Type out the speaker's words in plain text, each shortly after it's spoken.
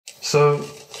So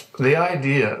the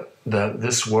idea that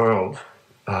this world,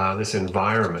 this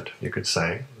environment, you could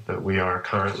say, that we are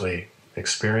currently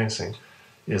experiencing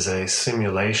is a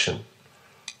simulation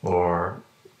or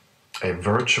a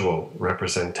virtual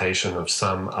representation of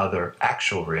some other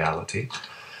actual reality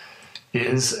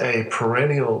is a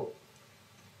perennial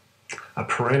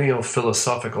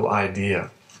philosophical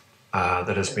idea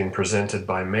that has been presented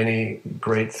by many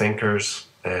great thinkers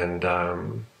and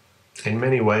in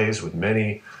many ways with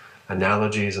many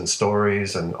analogies and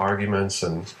stories and arguments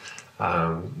and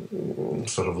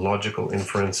sort of logical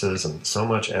inferences and so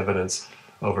much evidence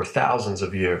over thousands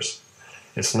of years.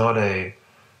 It's not a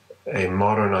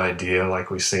modern idea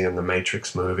like we see in the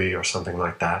Matrix movie or something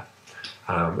like that.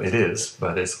 It is,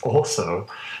 but it's also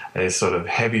a sort of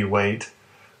heavyweight,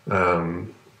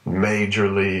 major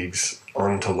leagues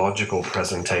ontological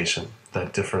presentation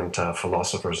that different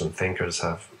philosophers and thinkers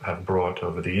have brought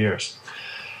over the years.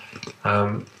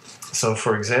 So,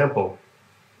 for example,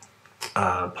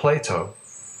 Plato,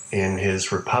 in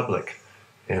his Republic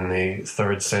in the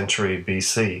 3rd century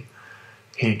BC,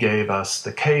 he gave us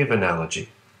the cave analogy,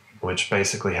 which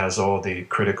basically has all the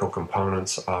critical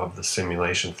components of the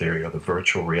simulation theory or the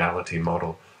virtual reality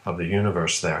model of the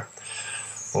universe there.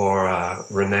 Or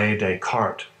René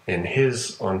Descartes, in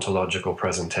his ontological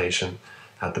presentation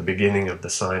at the beginning of the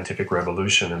scientific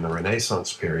revolution in the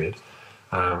Renaissance period,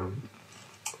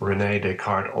 René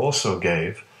Descartes also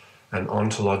gave an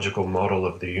ontological model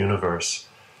of the universe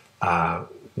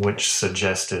which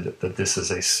suggested that this is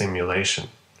a simulation.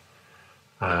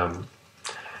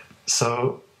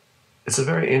 So it's a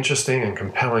very interesting and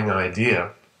compelling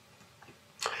idea,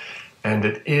 and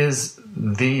it is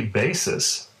the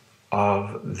basis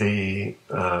of the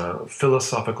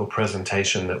philosophical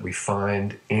presentation that we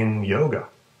find in yoga,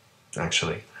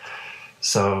 actually.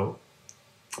 So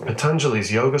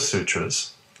Patanjali's Yoga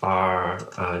Sutras are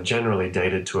generally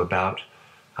dated to about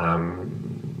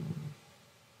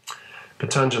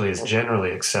Patanjali is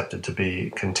generally accepted to be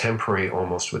contemporary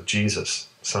almost with Jesus,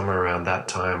 somewhere around that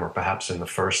time or perhaps in the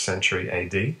 1st century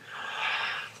AD.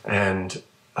 And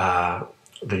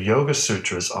the Yoga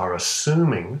Sutras are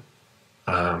assuming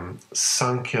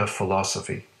Sankhya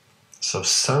philosophy. So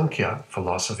Sankhya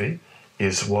philosophy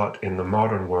is what in the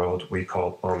modern world we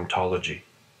call ontology.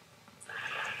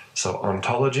 So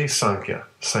ontology, Sankhya,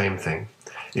 same thing.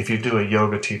 If you do a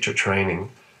yoga teacher training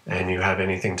and you have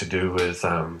anything to do with,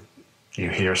 you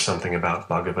hear something about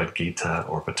Bhagavad Gita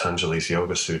or Patanjali's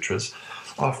Yoga Sutras,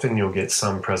 often you'll get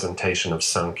some presentation of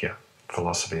Sankhya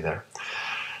philosophy there.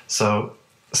 So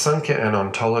Sankhya and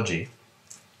ontology,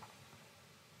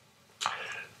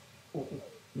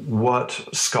 what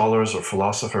scholars or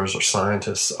philosophers or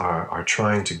scientists are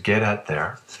trying to get at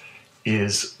there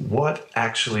is what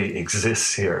actually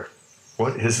exists here.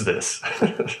 What is this?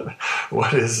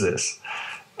 What is this?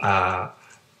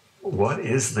 What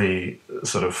is the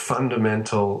sort of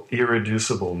fundamental,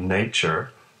 irreducible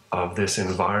nature of this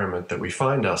environment that we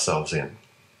find ourselves in?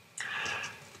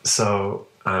 So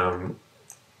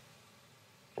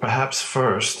perhaps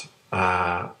first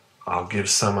I'll give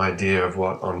some idea of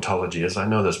what ontology is. I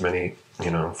know there's many,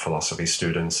 philosophy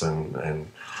students and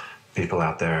people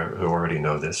out there who already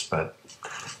know this, but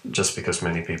just because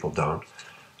many people don't.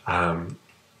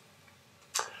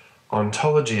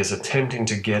 Ontology is attempting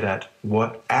to get at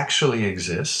what actually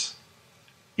exists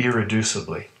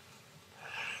irreducibly.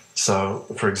 So,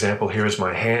 for example, here's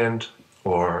my hand,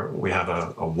 or we have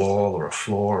a wall or a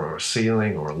floor or a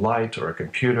ceiling or a light or a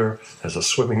computer. There's a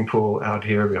swimming pool out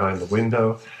here behind the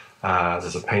window.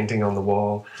 There's a painting on the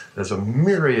wall. There's a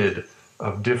myriad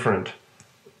of different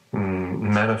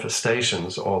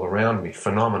manifestations all around me,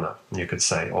 phenomena, you could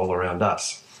say, all around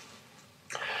us.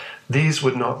 These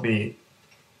would not be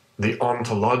the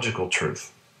ontological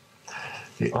truth.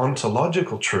 The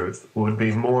ontological truth would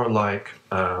be more like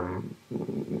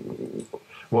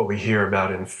what we hear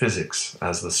about in physics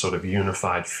as the sort of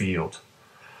unified field.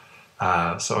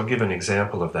 So I'll give an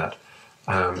example of that.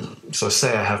 So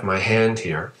say I have my hand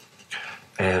here,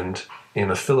 and in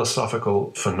a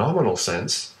philosophical, phenomenal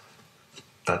sense,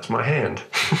 that's my hand.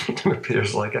 It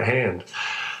appears like a hand.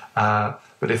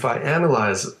 But if I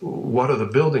analyze what are the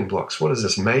building blocks, what is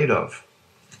this made of?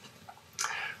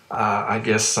 I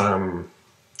guess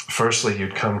firstly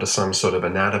you'd come to some sort of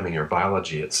anatomy or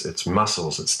biology. It's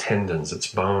muscles, it's tendons, it's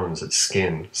bones, it's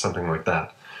skin, something like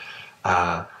that.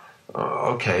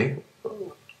 Okay,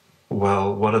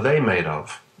 well, what are they made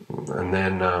of? And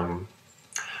then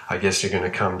I guess you're going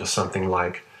to come to something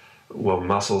like, well,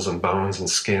 muscles and bones and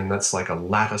skin, that's like a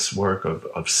lattice work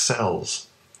of cells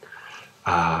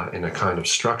in a kind of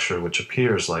structure which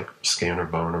appears like skin or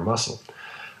bone or muscle.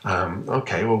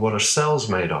 Okay, well, what are cells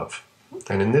made of?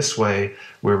 And in this way,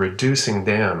 we're reducing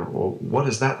down, well, what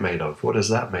is that made of? What is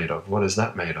that made of? What is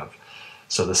that made of?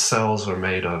 So the cells are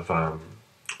made of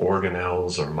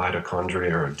organelles or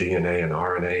mitochondria or DNA and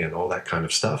RNA and all that kind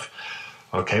of stuff.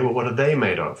 Okay, well, what are they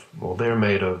made of? Well, they're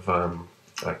made of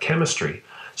chemistry,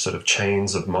 sort of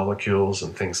chains of molecules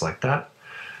and things like that.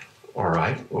 All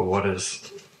right, well, what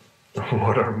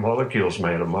are molecules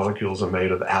made of? Molecules are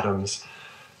made of atoms.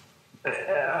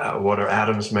 What are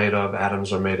atoms made of?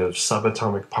 Atoms are made of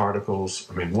subatomic particles.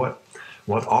 I mean, what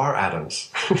are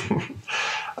atoms?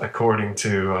 According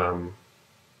to...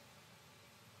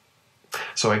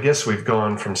 So I guess we've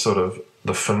gone from sort of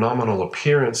the phenomenal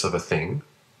appearance of a thing,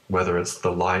 whether it's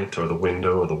the light or the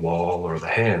window or the wall or the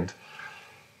hand,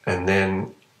 and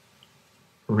then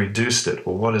reduced it.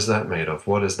 Well, what is that made of?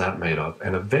 What is that made of?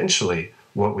 And eventually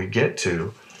what we get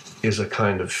to is a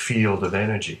kind of field of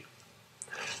energy,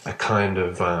 a kind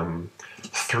of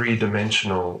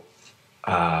three-dimensional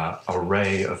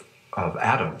array of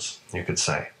atoms, you could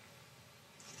say.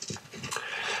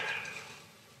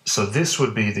 So this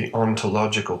would be the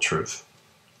ontological truth.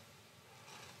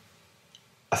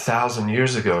 1,000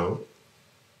 years ago,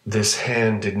 this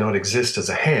hand did not exist as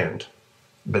a hand,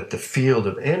 but the field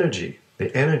of energy,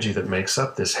 the energy that makes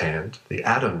up this hand, the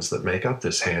atoms that make up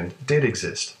this hand, did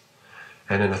exist.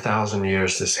 And in 1,000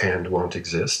 years, this hand won't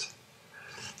exist,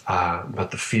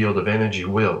 but the field of energy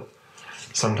will.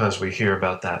 Sometimes we hear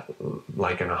about that,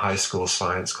 like in a high school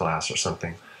science class or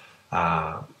something.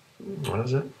 What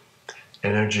is it?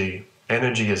 Energy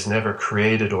is never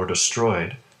created or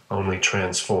destroyed, only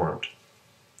transformed.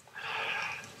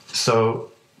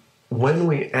 So when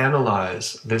we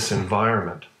analyze this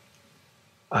environment,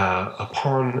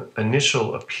 upon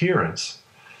initial appearance,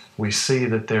 we see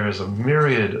that there is a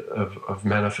myriad of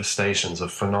manifestations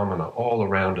of phenomena all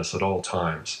around us at all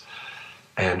times.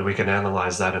 And we can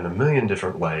analyze that in a million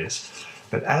different ways.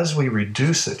 But as we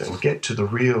reduce it and get to the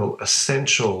real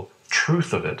essential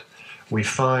truth of it, we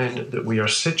find that we are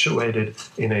situated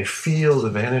in a field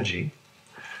of energy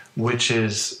which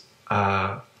is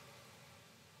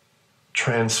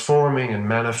transforming and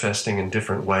manifesting in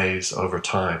different ways over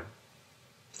time.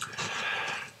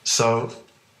 So,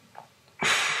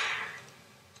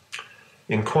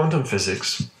 in quantum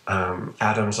physics,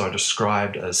 atoms are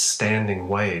described as standing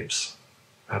waves.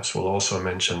 Perhaps we'll also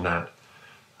mention that.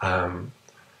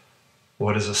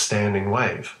 What is a standing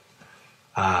wave?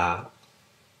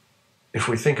 If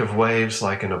we think of waves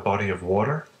like in a body of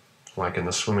water, like in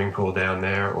the swimming pool down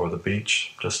there or the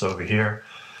beach just over here,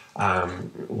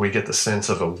 we get the sense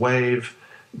of a wave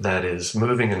that is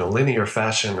moving in a linear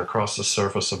fashion across the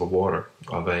surface of a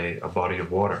body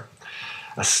of water.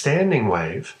 A standing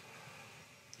wave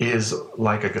is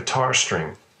like a guitar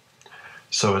string.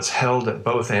 So it's held at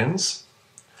both ends,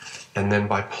 and then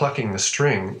by plucking the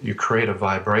string, you create a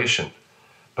vibration.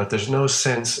 But there's no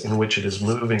sense in which it is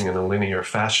moving in a linear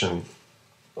fashion,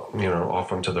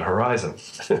 off onto the horizon.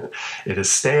 It is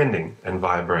standing and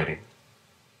vibrating.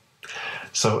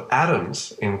 So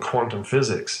atoms in quantum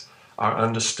physics are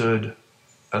understood,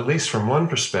 at least from one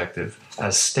perspective,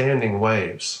 as standing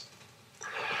waves.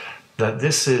 That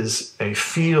this is a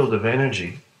field of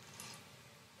energy,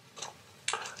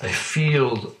 a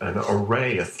field, an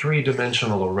array, a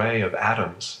three-dimensional array of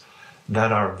atoms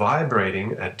that are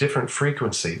vibrating at different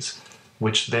frequencies,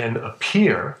 which then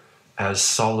appear as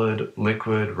solid,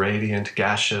 liquid, radiant,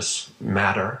 gaseous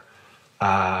matter,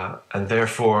 and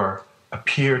therefore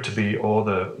appear to be all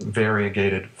the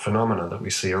variegated phenomena that we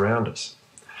see around us.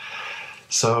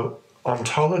 So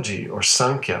ontology, or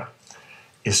Sankhya,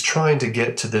 is trying to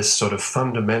get to this sort of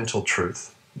fundamental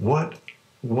truth. What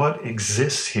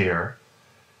exists here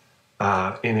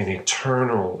in an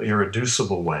eternal,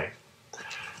 irreducible way?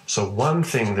 So one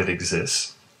thing that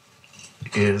exists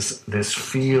is this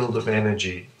field of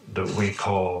energy that we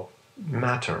call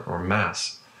matter or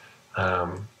mass.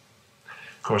 Of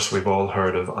course, we've all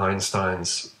heard of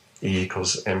Einstein's E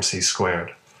equals mc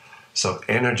squared. So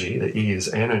energy, the E is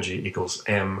energy, equals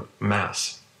m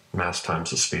mass. Mass times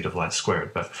the speed of light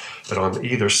squared. But on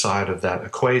either side of that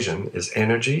equation is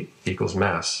energy equals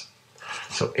mass.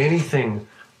 So anything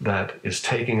that is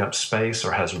taking up space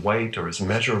or has weight or is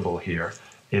measurable here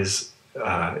is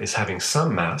having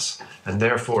some mass, and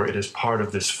therefore it is part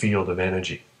of this field of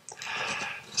energy.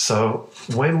 So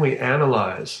when we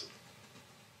analyze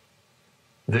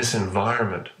this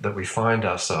environment that we find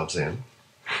ourselves in,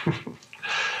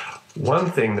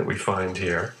 one thing that we find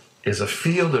here is a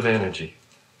field of energy.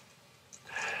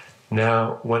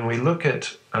 Now, when we look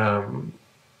at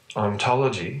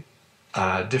ontology,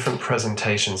 different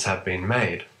presentations have been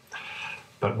made.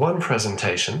 But one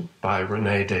presentation by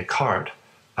René Descartes,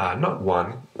 not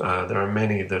one, there are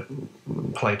many that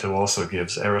Plato also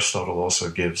gives, Aristotle also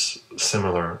gives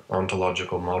similar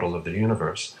ontological model of the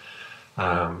universe,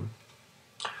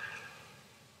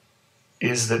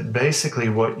 is that basically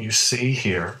what you see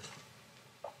here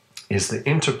is the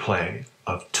interplay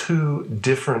of two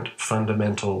different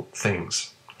fundamental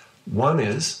things. One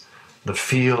is the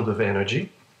field of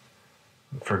energy.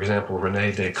 For example,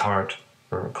 René Descartes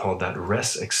called that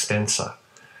res extensa,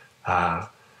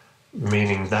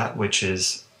 meaning that which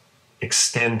is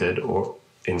extended or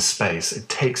in space. It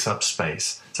takes up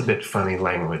space. It's a bit funny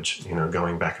language,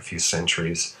 going back a few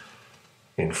centuries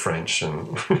in French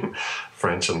and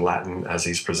French and Latin as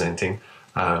he's presenting.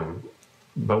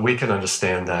 But we can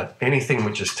understand that anything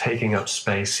which is taking up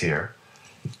space here,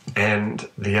 and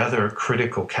the other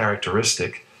critical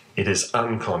characteristic, it is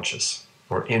unconscious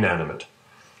or inanimate.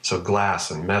 So glass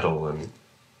and metal and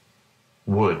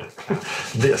wood,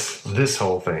 this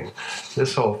whole thing,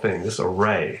 this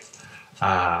array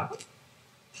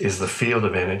is the field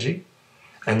of energy.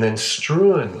 And then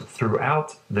strewn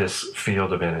throughout this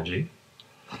field of energy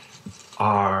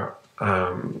are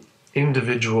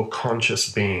individual conscious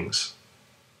beings.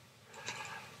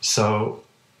 So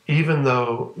even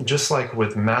though, just like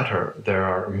with matter, there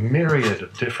are a myriad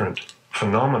of different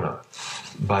phenomena,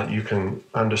 but you can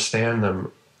understand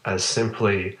them as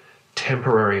simply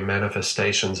temporary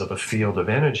manifestations of a field of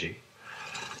energy,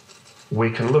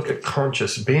 we can look at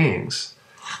conscious beings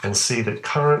and see that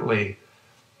currently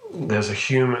there's a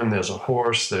human, there's a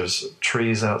horse, there's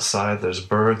trees outside, there's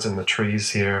birds in the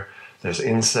trees here, there's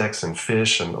insects and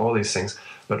fish and all these things,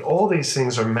 but all these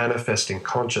things are manifesting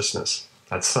consciousness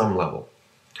at some level.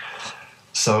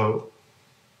 So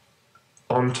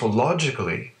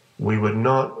ontologically, we would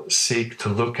not seek to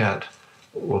look at,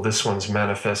 well, this one's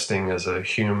manifesting as a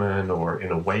human or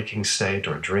in a waking state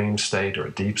or a dream state or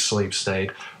a deep sleep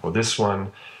state, or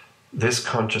this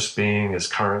conscious being is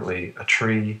currently a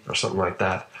tree or something like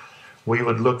that. We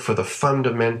would look for the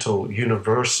fundamental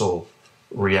universal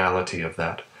reality of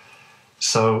that.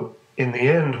 So in the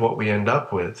end, what we end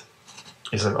up with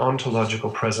is an ontological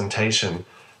presentation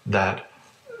that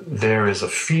there is a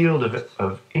field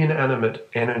of inanimate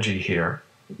energy here,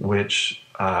 which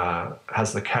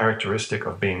has the characteristic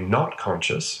of being not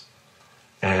conscious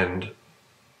and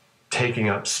taking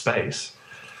up space.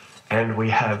 And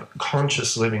we have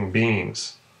conscious living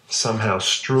beings somehow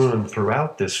strewn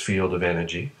throughout this field of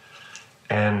energy,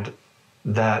 and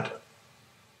that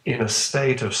in a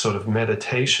state of sort of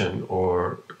meditation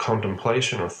or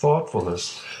contemplation or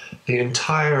thoughtfulness, the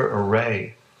entire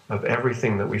array of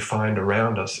everything that we find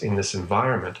around us in this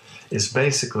environment is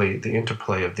basically the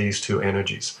interplay of these two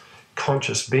energies.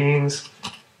 Conscious beings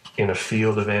in a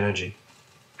field of energy.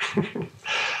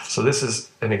 So this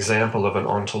is an example of an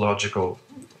ontological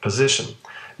position.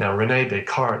 Now, René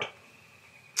Descartes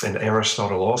and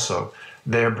Aristotle also,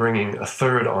 they're bringing a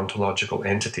third ontological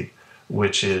entity,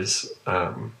 which is,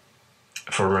 for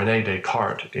René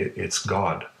Descartes, it's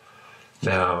God.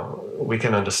 Now, we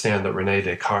can understand that René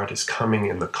Descartes is coming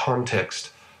in the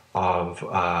context of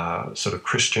sort of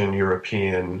Christian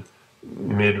European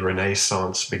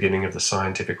mid-Renaissance, beginning of the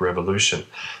scientific revolution.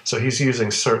 So he's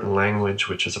using certain language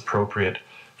which is appropriate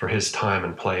for his time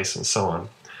and place and so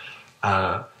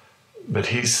on. But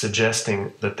he's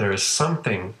suggesting that there is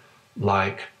something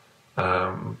like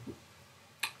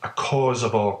a cause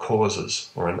of all causes,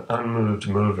 or an unmoved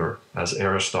mover, as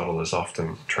Aristotle is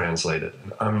often translated,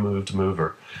 an unmoved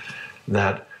mover,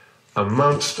 that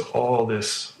amongst all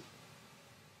this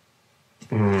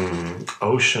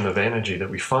ocean of energy that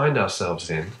we find ourselves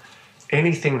in,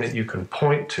 anything that you can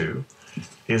point to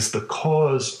is the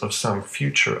cause of some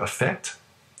future effect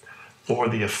or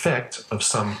the effect of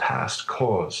some past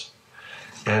cause.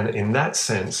 And in that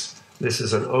sense, this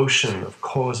is an ocean of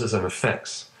causes and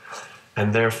effects.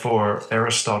 And therefore,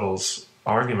 Aristotle's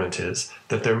argument is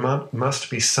that there must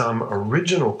be some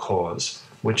original cause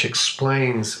which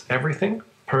explains everything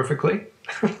perfectly,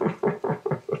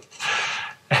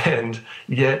 and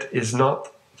yet is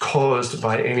not caused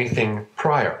by anything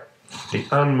prior. The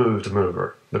unmoved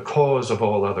mover, the cause of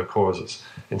all other causes.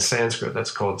 In Sanskrit,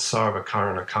 that's called sarva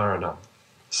karana karanam.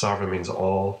 Sarva means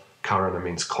all, karana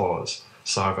means cause.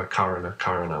 Sarva karana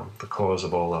karanam, the cause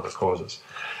of all other causes.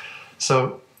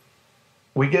 So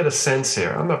we get a sense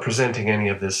here. I'm not presenting any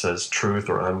of this as truth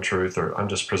or untruth, or I'm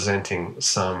just presenting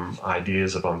some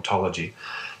ideas of ontology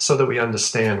so that we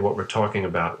understand what we're talking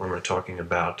about when we're talking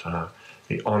about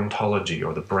the ontology,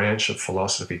 or the branch of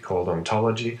philosophy called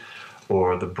ontology,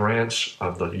 or the branch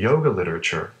of the yoga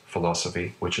literature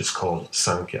philosophy which is called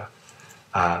Sankhya.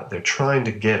 They're trying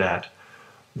to get at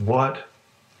what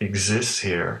exists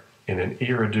here in an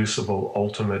irreducible,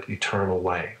 ultimate, eternal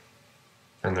way.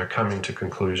 And they're coming to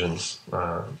conclusions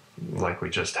like we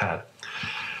just had.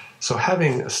 So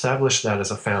having established that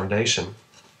as a foundation,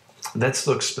 let's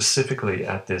look specifically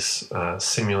at this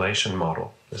simulation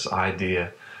model, this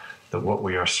idea that what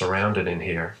we are surrounded in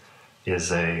here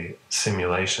is a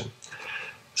simulation.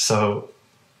 So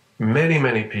many,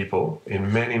 many people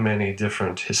in many, many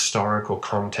different historical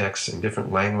contexts, in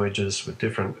different languages, with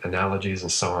different analogies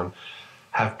and so on,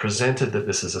 have presented that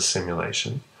this is a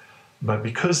simulation. But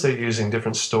because they're using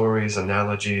different stories,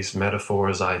 analogies,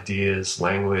 metaphors, ideas,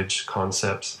 language,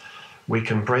 concepts, we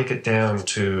can break it down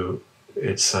to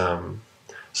its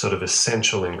sort of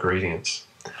essential ingredients.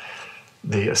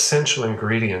 The essential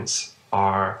ingredients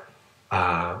are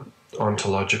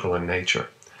ontological in nature.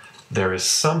 There is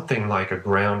something like a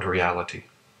ground reality.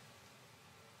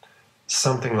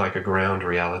 Something like a ground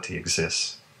reality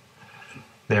exists.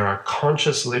 There are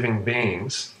conscious living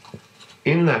beings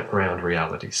in that ground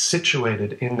reality,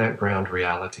 situated in that ground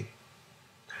reality.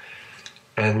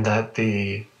 And that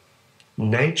the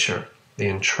nature, the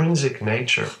intrinsic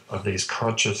nature of these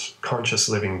conscious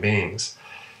living beings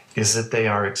is that they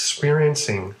are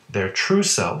experiencing their true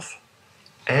self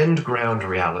and ground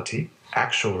reality,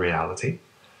 actual reality,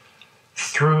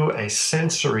 through a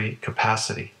sensory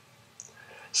capacity.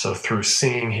 So through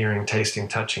seeing, hearing, tasting,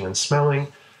 touching, and smelling,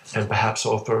 and perhaps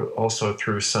also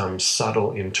through some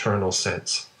subtle internal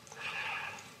sense.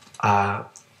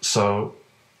 So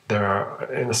there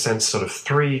are, in a sense, sort of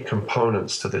three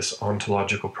components to this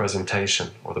ontological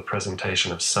presentation, or the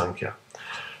presentation of Sankhya.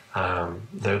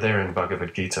 They're there in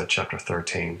Bhagavad Gita, chapter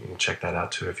 13. You can check that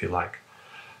out too if you like.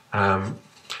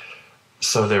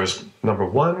 So there's number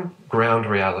one, ground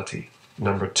reality.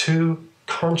 Number two,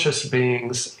 conscious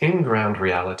beings in ground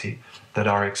reality that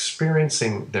are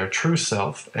experiencing their true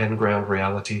self and ground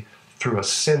reality through a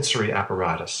sensory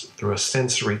apparatus, through a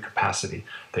sensory capacity.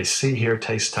 They see, hear,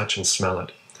 taste, touch, and smell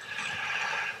it.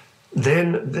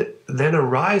 Then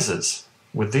arises,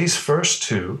 with these first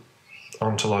two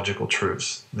ontological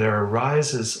truths, there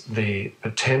arises the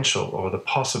potential or the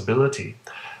possibility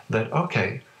that,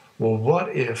 okay, well,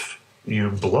 what if you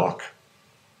block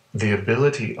the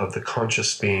ability of the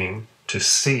conscious being to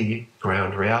see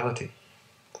ground reality?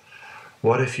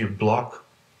 What if you block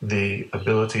the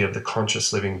ability of the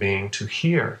conscious living being to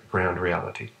hear ground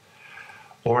reality,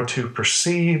 or to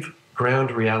perceive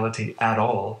ground reality at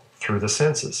all through the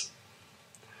senses?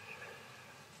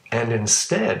 And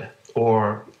instead,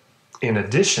 or in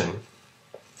addition,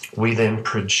 we then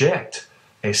project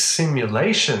a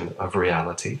simulation of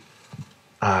reality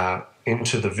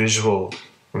into the visual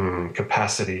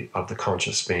capacity of the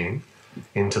conscious being,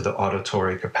 into the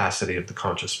auditory capacity of the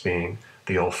conscious being,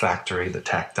 the olfactory, the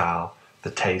tactile, the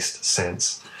taste,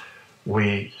 sense.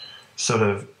 We sort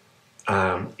of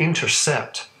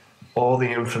intercept all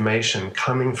the information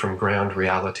coming from ground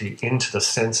reality into the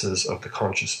senses of the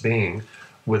conscious being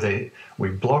we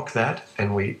block that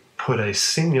and we put a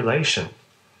simulation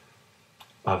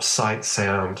of sight,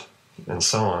 sound, and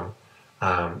so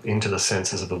on into the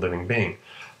senses of the living being.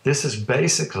 This is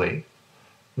basically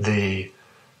the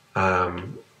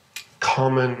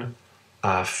common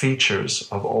features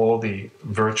of all the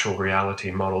virtual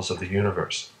reality models of the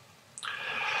universe.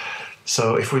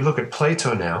 So if we look at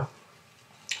Plato now,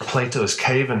 Plato's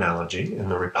cave analogy in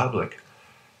the Republic,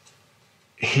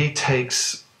 he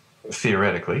takes,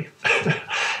 theoretically,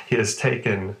 he has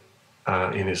taken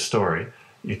in his story,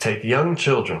 you take young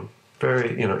children,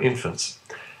 very, infants,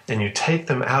 and you take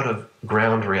them out of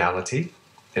ground reality,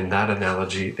 in that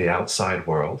analogy, the outside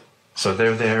world. So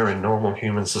they're there in normal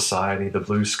human society, the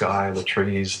blue sky, the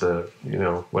trees, the,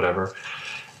 whatever.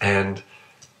 And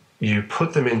you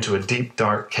put them into a deep,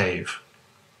 dark cave.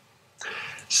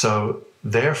 So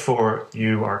therefore,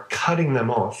 you are cutting them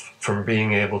off from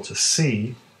being able to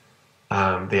see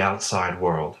the outside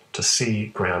world, to see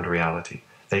ground reality.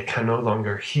 They can no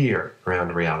longer hear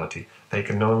ground reality. They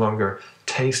can no longer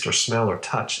taste or smell or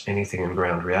touch anything in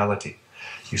ground reality.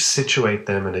 You situate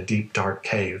them in a deep, dark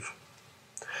cave.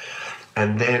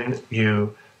 And then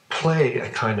you play a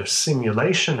kind of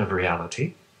simulation of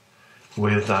reality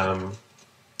with, a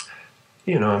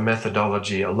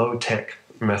methodology, a low-tech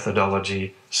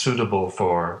methodology suitable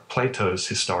for Plato's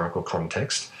historical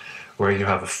context, where you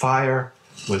have a fire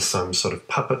with some sort of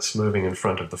puppets moving in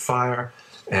front of the fire,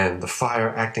 and the fire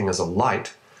acting as a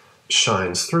light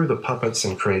shines through the puppets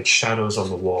and creates shadows on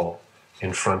the wall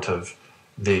in front of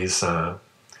these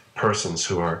persons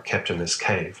who are kept in this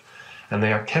cave. And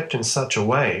they are kept in such a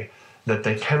way that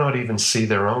they cannot even see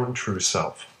their own true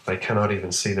self. They cannot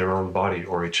even see their own body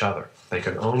or each other. They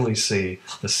can only see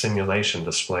the simulation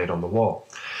displayed on the wall.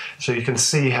 So you can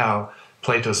see how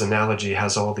Plato's analogy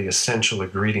has all the essential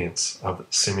ingredients of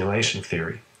simulation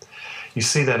theory. You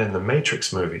see that in the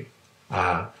Matrix movie.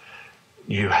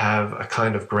 You have a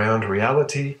kind of ground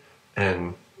reality,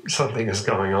 and something is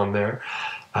going on there.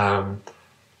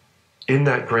 In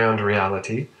that ground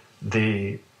reality,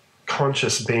 the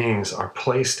conscious beings are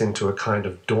placed into a kind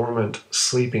of dormant,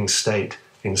 sleeping state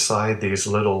inside these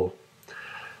little,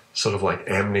 sort of like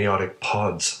amniotic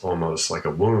pods, almost like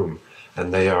a womb.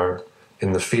 And they are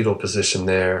in the fetal position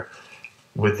there,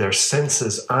 with their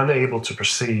senses unable to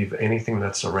perceive anything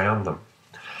that's around them.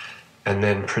 And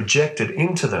then projected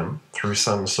into them through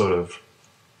some sort of,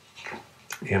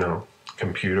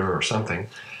 computer or something,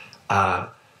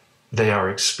 they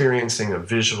are experiencing a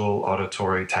visual,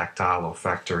 auditory, tactile,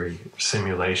 olfactory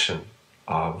simulation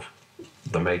of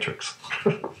the Matrix.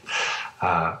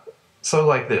 So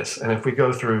like this, and if we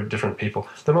go through different people,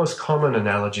 the most common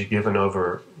analogy given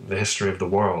over the history of the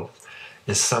world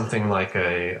is something like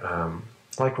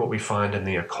like what we find in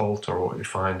the occult or what we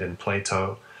find in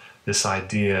Plato, this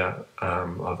idea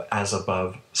of as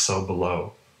above, so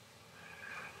below.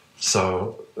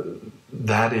 So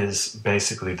that is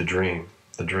basically the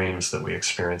dreams that we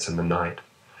experience in the night.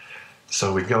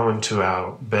 So we go into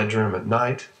our bedroom at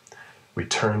night, we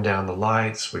turn down the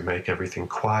lights, we make everything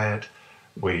quiet,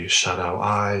 we shut our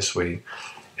eyes,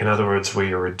 in other words,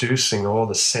 we are reducing all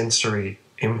the sensory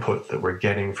input that we're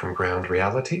getting from ground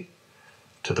reality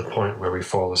to the point where we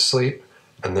fall asleep,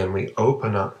 and then we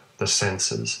open up the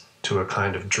senses to a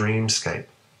kind of dreamscape.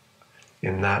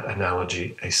 In that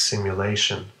analogy, a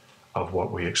simulation of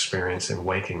what we experience in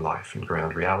waking life in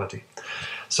ground reality.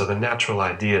 So the natural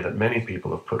idea that many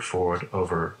people have put forward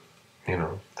over,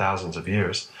 thousands of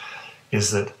years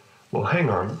is that, well, hang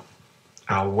on,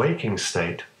 our waking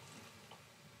state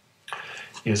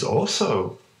is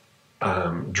also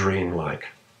dreamlike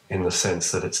in the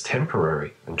sense that it's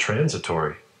temporary and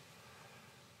transitory.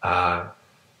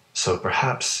 So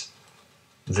perhaps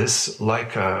this,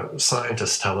 like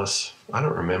scientists tell us, I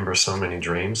don't remember so many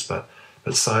dreams, but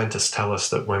scientists tell us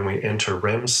that when we enter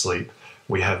REM sleep,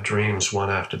 we have dreams one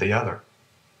after the other.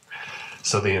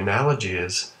 So the analogy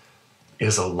is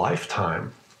a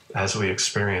lifetime, as we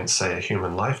experience, say, a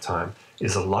human lifetime,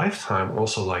 is a lifetime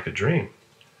also like a dream?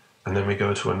 And then we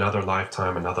go to another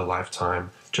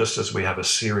lifetime, just as we have a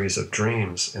series of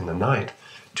dreams in the night,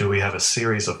 do we have a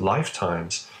series of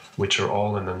lifetimes which are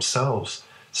all in themselves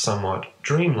somewhat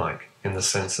dreamlike in the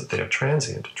sense that they are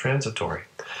transient, transitory?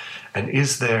 And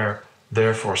is there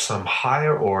therefore some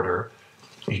higher order,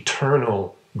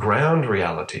 eternal ground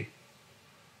reality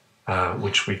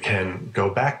which we can go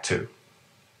back to?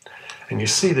 And you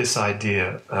see this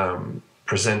idea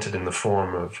presented in the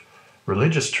form of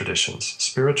religious traditions,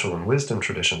 spiritual and wisdom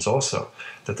traditions also,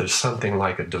 that there's something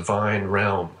like a divine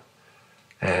realm,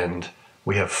 and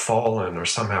we have fallen or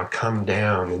somehow come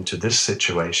down into this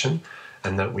situation,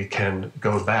 and that we can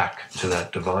go back to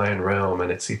that divine realm,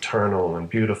 and it's eternal and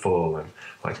beautiful and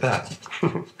like that.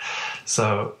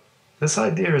 So this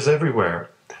idea is everywhere,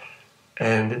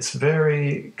 and it's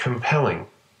very compelling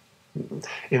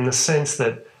in the sense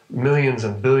that millions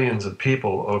and billions of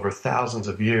people over thousands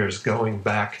of years going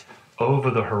back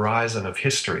over the horizon of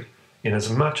history, in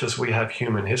as much as we have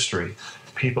human history,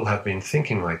 people have been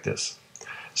thinking like this.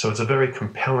 So it's a very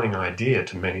compelling idea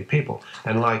to many people.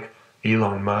 And like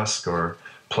Elon Musk or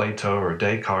Plato or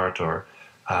Descartes or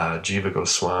Jiva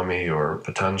Goswami or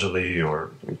Patanjali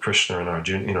or Krishna and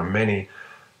Arjuna, many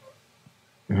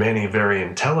very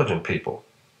intelligent people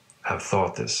have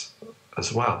thought this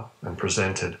as well and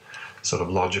presented sort of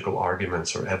logical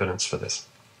arguments or evidence for this.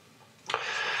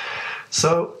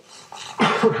 So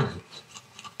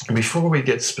before we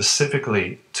get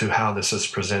specifically to how this is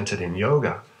presented in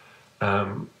yoga,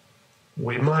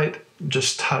 we might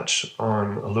just touch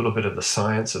on a little bit of the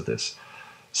science of this.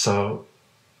 So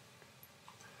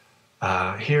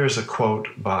here's a quote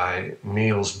by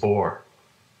Niels Bohr,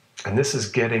 and this is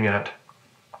getting at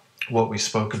what we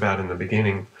spoke about in the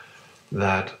beginning,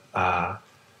 that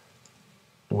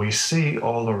we see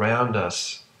all around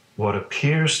us what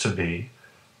appears to be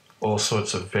all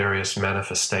sorts of various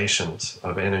manifestations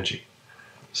of energy.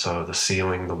 So the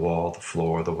ceiling, the wall, the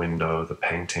floor, the window, the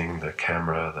painting, the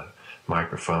camera, the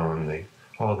microphone,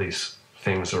 all these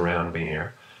things around me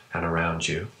here and around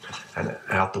you. And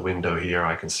out the window here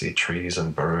I can see trees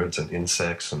and birds and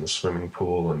insects and the swimming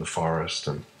pool and the forest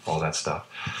and all that stuff.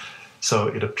 So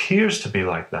it appears to be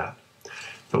like that.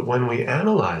 But when we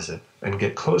analyze it and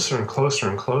get closer and closer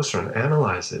and closer and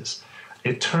analyze this,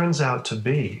 it turns out to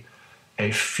be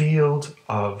a field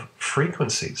of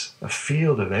frequencies, a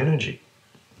field of energy.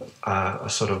 a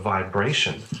sort of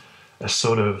vibration, a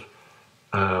sort of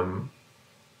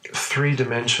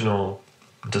three-dimensional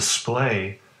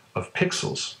display of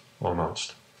pixels,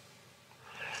 almost.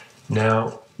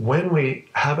 Now, when we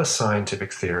have a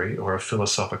scientific theory or a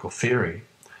philosophical theory,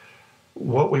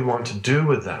 what we want to do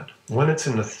with that, when it's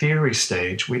in the theory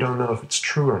stage, we don't know if it's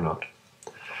true or not.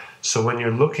 So when you're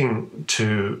looking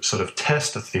to sort of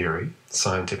test a theory,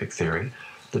 scientific theory,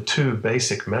 the two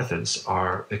basic methods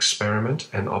are experiment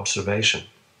and observation.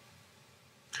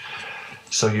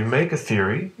 So you make a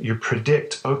theory, you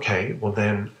predict, okay, well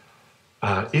then,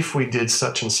 if we did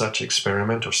such and such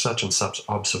experiment or such and such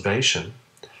observation,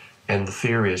 and the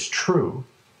theory is true,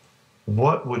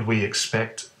 what would we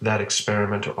expect that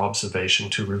experiment or observation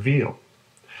to reveal?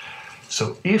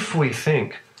 So if we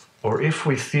think, or if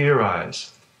we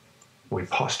theorize, we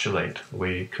postulate,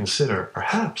 we consider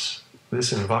perhaps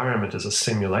this environment is a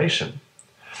simulation,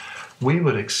 we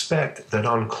would expect that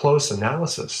on close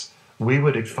analysis, we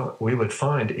would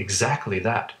find exactly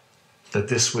that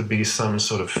this would be some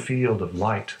sort of field of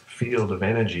light, field of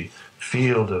energy,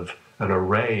 field of an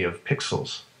array of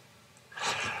pixels.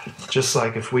 Just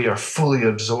like if we are fully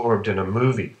absorbed in a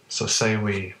movie, so say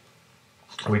we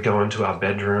go into our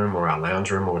bedroom or our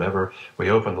lounge room or whatever, we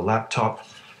open the laptop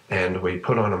and we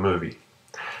put on a movie.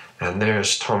 And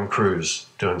there's Tom Cruise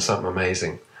doing something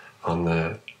amazing on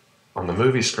the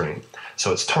movie screen.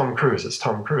 So it's Tom Cruise, it's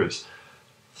Tom Cruise.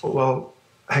 Well,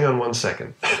 hang on one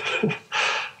second.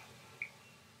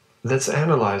 Let's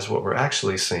analyze what we're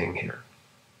actually seeing here.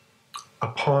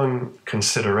 Upon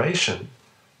consideration,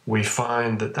 we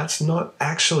find that that's not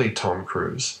actually Tom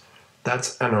Cruise.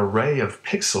 That's an array of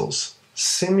pixels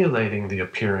simulating the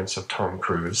appearance of Tom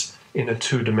Cruise in a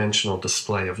two-dimensional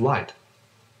display of light.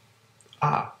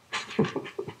 Ah.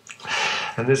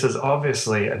 And this is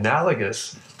obviously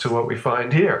analogous to what we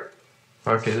find here.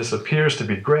 Okay, this appears to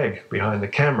be Greg behind the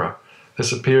camera.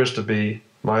 This appears to be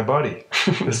my body.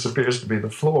 This appears to be the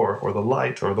floor or the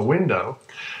light or the window.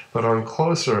 But on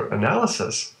closer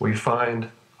analysis, we find,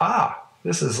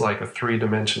 this is like a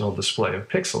three-dimensional display of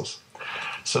pixels.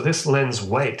 So this lends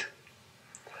weight.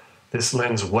 This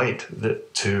lends weight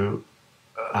to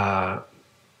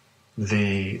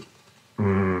the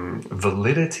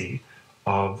validity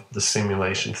of the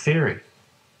simulation theory.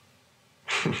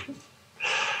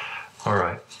 All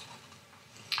right.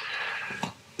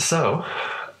 So,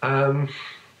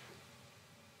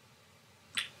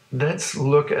 let's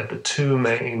look at the two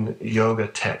main yoga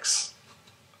texts.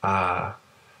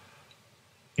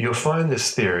 You'll find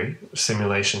this theory,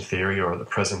 simulation theory, or the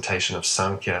presentation of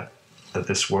Sankhya, that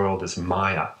this world is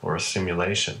Maya, or a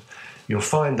simulation. You'll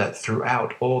find that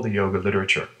throughout all the yoga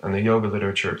literature, and the yoga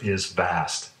literature is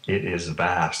vast. It is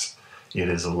vast. It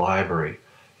is a library.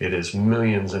 It is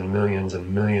millions and millions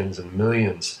and millions and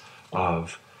millions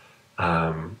of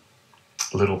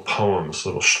little poems,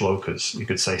 little shlokas, you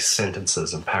could say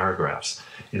sentences and paragraphs.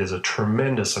 It is a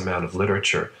tremendous amount of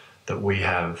literature that we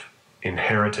have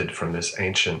inherited from this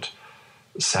ancient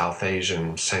South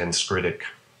Asian Sanskritic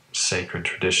sacred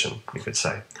tradition, you could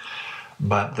say.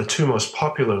 But the two most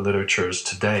popular literatures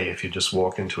today, if you just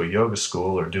walk into a yoga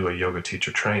school or do a yoga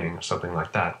teacher training or something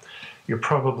like that, you're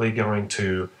probably going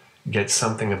to get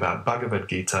something about Bhagavad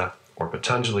Gita or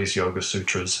Patanjali's Yoga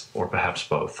Sutras, or perhaps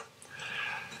both.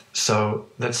 So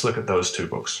let's look at those two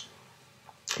books.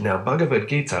 Now, Bhagavad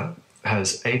Gita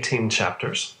has 18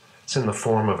 chapters. It's in the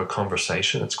form of a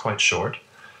conversation. It's quite short.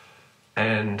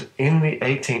 And in the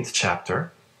 18th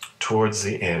chapter, towards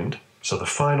the end, so the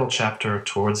final chapter,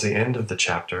 towards the end of the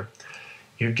chapter,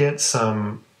 you get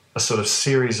a sort of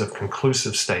series of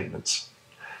conclusive statements.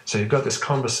 So you've got this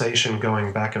conversation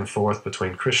going back and forth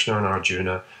between Krishna and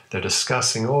Arjuna. They're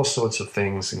discussing all sorts of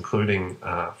things, including,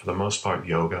 for the most part,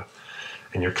 yoga.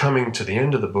 And you're coming to the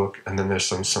end of the book, and then there's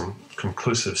some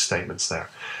conclusive statements there.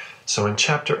 So in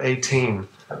chapter 18,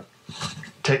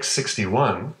 text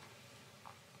 61,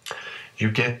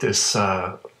 you get this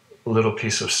little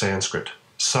piece of Sanskrit.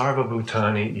 Sarva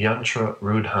bhutani yantra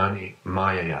rudhani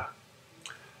mayaya.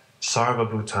 Sarva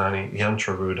bhutani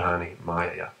yantra rudhani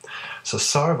mayaya. So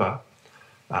sarva,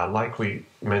 like we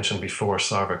mentioned before,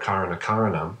 sarva karana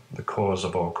karanam, the cause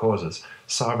of all causes.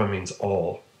 Sarva means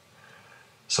all.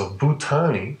 So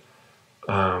bhutani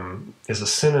is a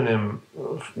synonym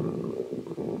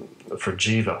for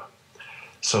jiva.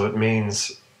 So it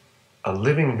means a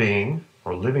living being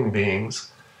or living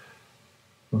beings,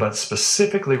 but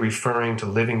specifically referring to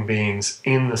living beings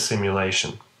in the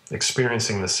simulation,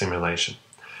 experiencing the simulation.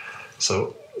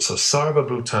 So sarva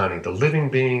bhutani, the living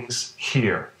beings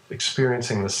here,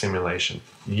 experiencing the simulation.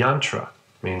 Yantra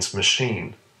means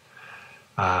machine.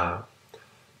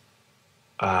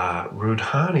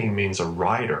 Rudhani means a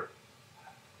rider,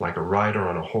 like a rider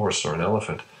on a horse or an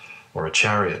elephant or a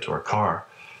chariot or a car.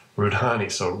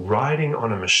 Rudhani, so riding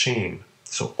on a machine.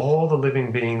 So all the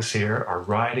living beings here are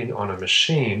riding on a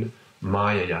machine,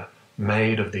 Maya,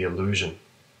 made of the illusion,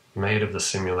 made of the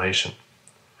simulation.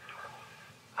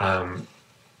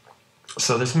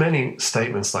 So there's many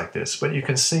statements like this, but you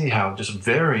can see how just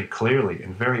very clearly,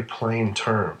 in very plain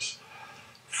terms,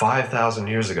 5,000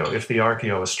 years ago, if the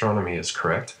archaeoastronomy is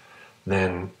correct,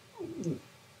 then,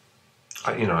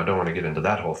 I don't want to get into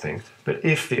that whole thing, but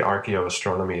if the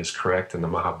archaeoastronomy is correct in the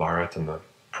Mahabharata and the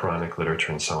Puranic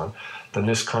literature and so on, then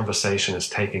this conversation is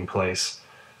taking place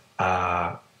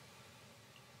about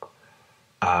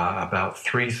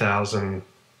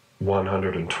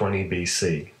 3,120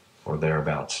 BC, or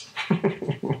thereabouts.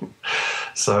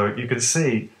 So you can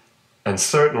see, and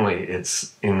certainly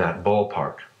it's in that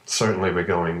ballpark. Certainly we're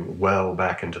going well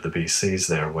back into the BCs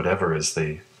there, whatever is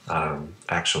the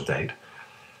actual date.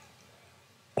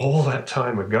 All that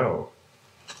time ago,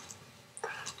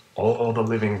 all the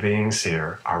living beings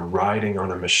here are riding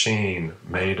on a machine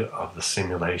made of the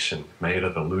simulation, made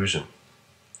of illusion.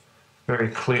 Very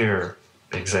clear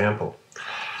example.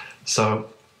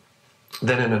 So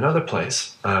then in another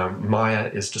place, Maya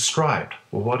is described.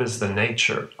 Well, what is the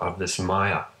nature of this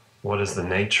Maya? What is the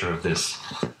nature of this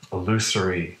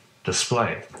illusory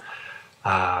display?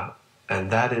 And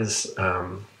that is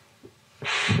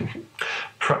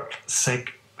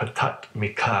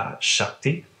Praksek-patatmika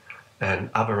Shakti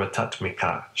and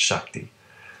Avaratatmika Shakti.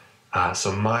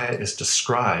 So Maya is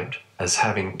described as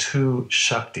having two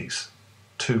Shaktis,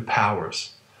 two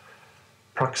powers.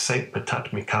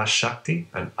 Praksek-patatmika Shakti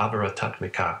and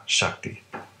Avaratatmika Shakti,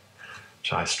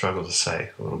 which I struggle to say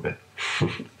a little bit.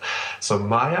 So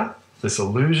Maya, this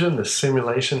illusion, this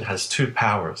simulation, has two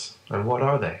powers. And what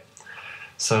are they?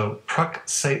 So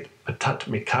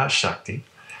Praksek-patatmika Shakti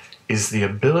is the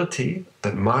ability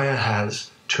that Maya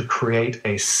has to create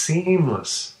a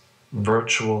seamless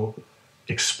virtual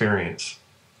experience.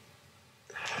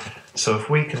 So if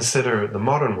we consider the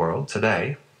modern world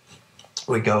today,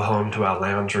 we go home to our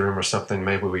lounge room or something,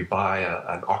 maybe we buy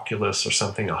an Oculus or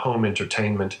something, a home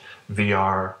entertainment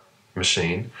VR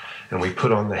machine, and we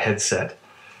put on the headset.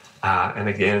 And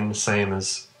again, same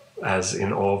as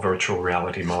in all virtual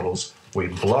reality models, we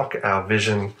block our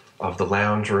vision of the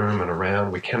lounge room and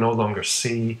around. We can no longer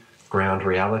see ground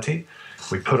reality.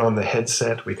 We put on the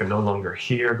headset, we can no longer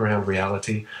hear ground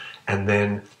reality, and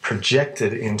then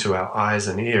projected into our eyes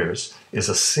and ears is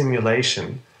a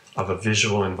simulation of a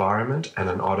visual environment and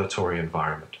an auditory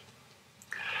environment.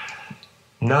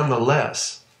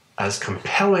 Nonetheless, as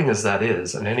compelling as that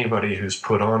is, and anybody who's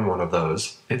put on one of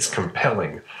those, it's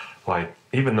compelling. Like,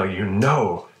 even though you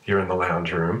know you're in the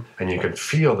lounge room and you can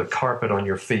feel the carpet on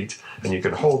your feet and you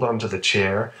can hold onto the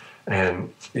chair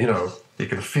and, you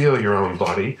can feel your own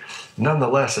body,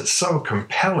 nonetheless, it's so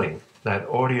compelling, that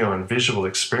audio and visual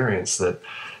experience, that,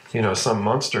 some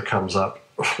monster comes up,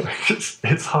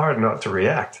 it's hard not to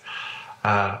react.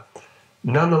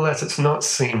 Nonetheless, it's not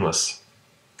seamless.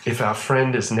 If our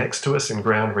friend is next to us in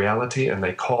ground reality and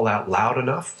they call out loud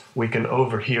enough, we can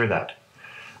overhear that.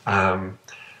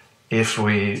 If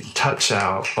we touch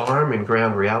our arm in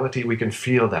ground reality, we can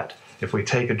feel that. If we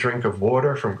take a drink of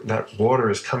water, that water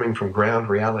is coming from ground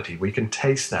reality, we can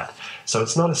taste that. So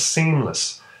it's not a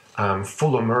seamless,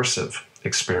 full immersive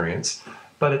experience,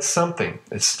 but it's something.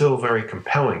 It's still very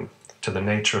compelling to the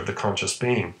nature of the conscious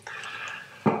being.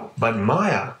 But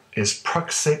Maya is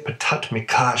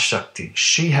Praksek-patatmika Shakti.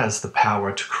 She has the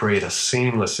power to create a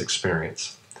seamless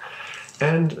experience.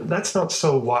 And that's not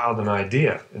so wild an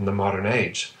idea in the modern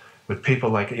age, with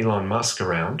people like Elon Musk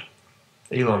around.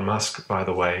 Elon Musk, by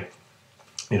the way,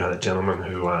 the gentleman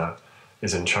who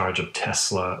is in charge of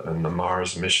Tesla and the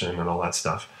Mars mission and all that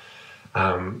stuff.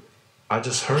 I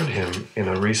just heard him in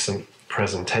a recent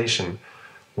presentation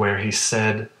where he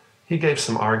gave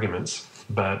some arguments,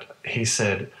 but he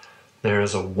said there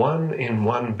is a 1 in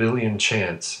 1 billion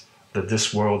chance that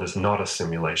this world is not a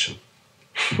simulation.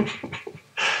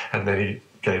 And then he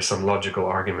gave some logical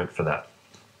argument for that.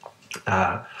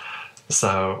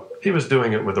 So he was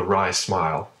doing it with a wry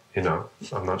smile.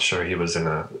 I'm not sure he was in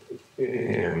an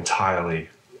entirely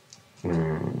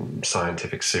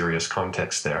scientific, serious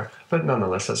context there. But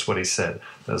nonetheless, that's what he said.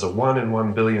 There's a 1 in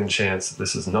 1 billion chance that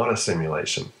this is not a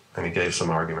simulation. And he gave some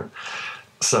argument.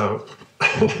 So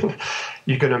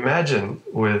you can imagine,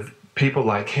 with people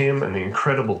like him and the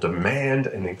incredible demand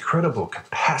and the incredible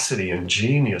capacity and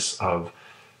genius of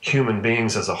human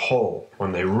beings as a whole,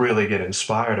 when they really get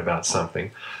inspired about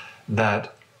something,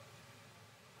 that,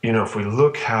 if we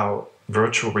look how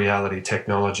virtual reality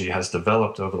technology has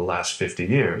developed over the last 50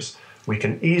 years, we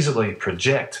can easily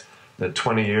project that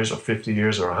 20 years or 50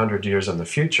 years or 100 years in the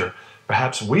future,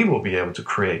 perhaps we will be able to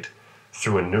create,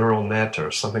 through a neural net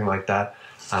or something like that,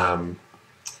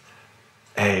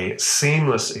 a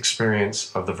seamless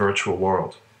experience of the virtual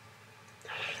world.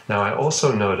 Now, I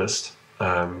also noticed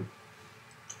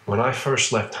when I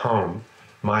first left home,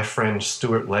 my friend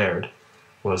Stuart Laird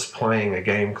was playing a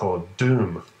game called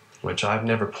Doom, which I've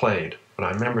never played, but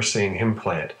I remember seeing him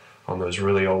play it on those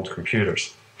really old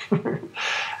computers.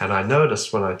 And I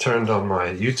noticed when I turned on my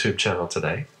YouTube channel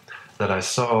today that I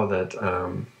saw that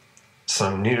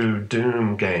some new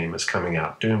Doom game is coming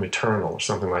out, Doom Eternal or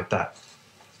something like that.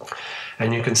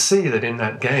 And you can see that in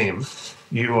that game,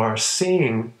 you are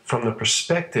seeing from the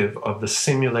perspective of the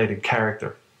simulated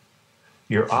character.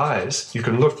 Your eyes, you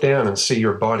can look down and see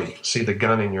your body, see the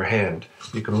gun in your hand.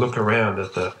 You can look around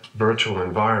at the virtual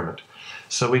environment.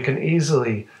 So we can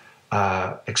easily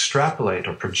extrapolate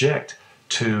or project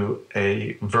to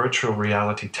a virtual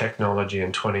reality technology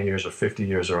in 20 years or 50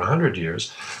 years or 100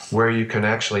 years, where you can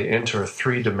actually enter a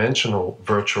three-dimensional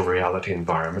virtual reality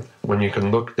environment when you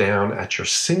can look down at your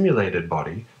simulated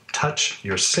body, touch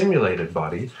your simulated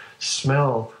body,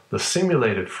 smell the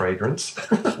simulated fragrance,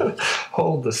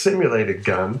 hold the simulated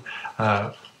gun,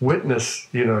 witness,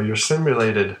 your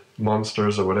simulated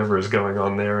monsters or whatever is going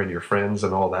on there and your friends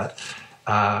and all that.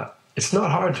 It's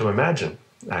not hard to imagine,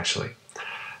 actually.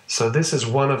 So this is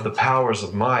one of the powers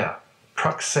of Maya,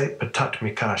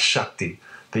 praksepatmika shakti,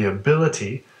 the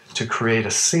ability to create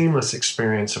a seamless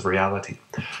experience of reality.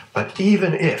 But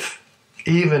even if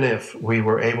we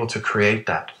were able to create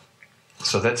that,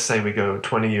 so let's say we go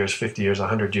 20 years, 50 years,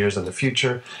 100 years in the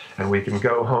future, and we can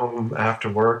go home after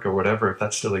work or whatever, if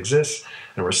that still exists,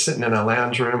 and we're sitting in a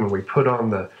lounge room and we put on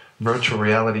the virtual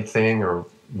reality thing or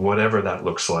whatever that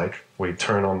looks like. We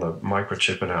turn on the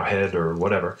microchip in our head or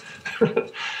whatever.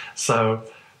 So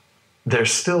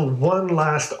there's still one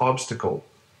last obstacle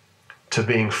to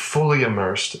being fully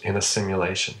immersed in a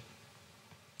simulation.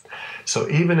 So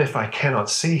even if I cannot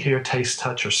see, hear, taste,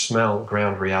 touch, or smell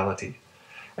ground reality,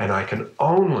 and I can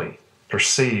only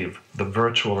perceive the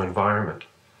virtual environment,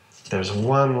 there's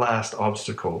one last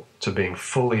obstacle to being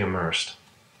fully immersed.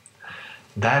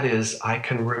 That is, I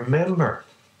can remember.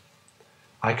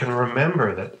 I can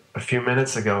remember that a few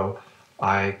minutes ago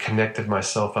I connected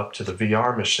myself up to the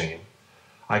VR machine.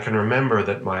 I can remember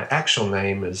that my actual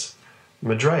name is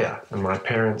Madreya, and my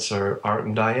parents are Art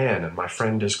and Diane, and my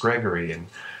friend is Gregory, and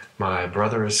my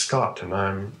brother is Scott, and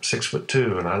I'm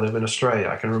 6'2", and I live in Australia.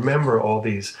 I can remember all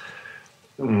these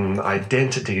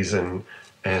identities and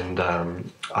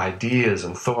ideas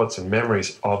and thoughts and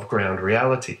memories of ground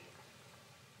reality.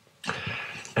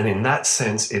 And in that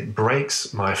sense, it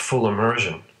breaks my full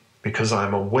immersion because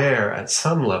I'm aware at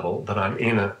some level that I'm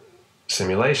in a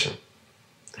simulation.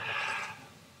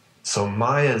 So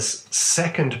Maya's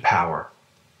second power,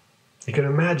 you can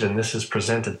imagine this is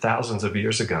presented thousands of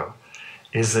years ago,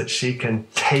 is that she can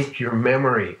take your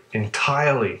memory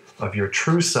entirely of your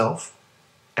true self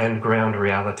and ground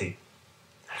reality.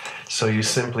 So you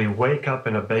simply wake up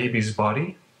in a baby's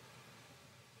body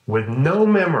with no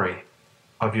memory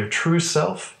of your true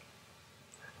self,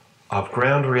 of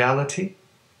ground reality,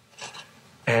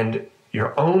 and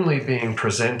you're only being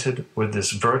presented with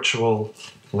this virtual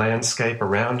landscape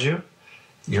around you,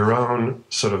 your own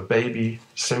sort of baby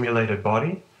simulated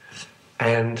body,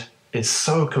 and it's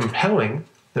so compelling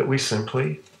that we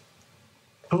simply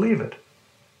believe it.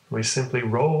 We simply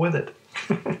roll with it.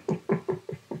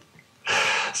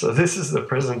 So this is the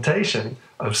presentation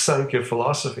of Sankhya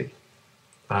philosophy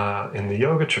in the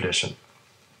yoga tradition.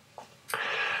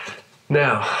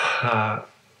 Now,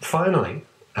 finally,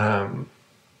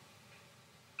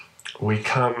 we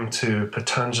come to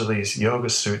Patanjali's Yoga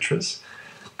Sutras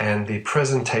and the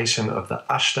presentation of the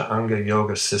Ashtanga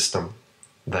Yoga system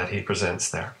that he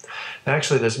presents there. Now,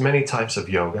 actually, there's many types of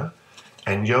yoga,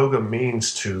 and yoga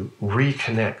means to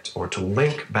reconnect or to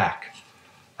link back.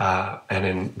 And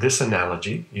in this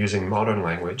analogy, using modern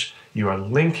language, you are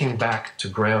linking back to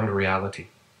ground reality.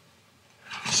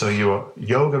 So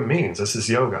yoga means, this is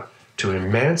yoga, to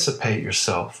emancipate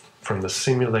yourself from the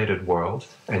simulated world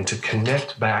and to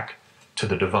connect back to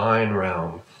the divine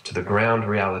realm, to the ground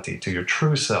reality, to your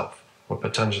true self, what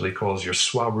Patanjali calls your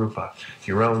swarupa,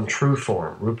 your own true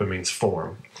form. Rupa means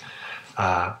form.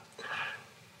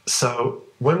 So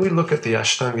when we look at the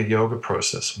Ashtanga yoga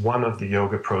process, one of the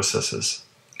yoga processes,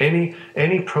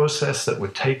 any process that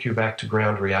would take you back to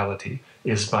ground reality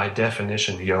is by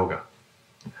definition yoga.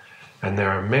 And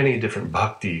there are many different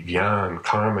bhakti, jnana,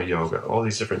 karma yoga, all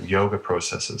these different yoga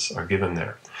processes are given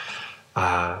there.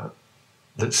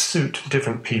 that suit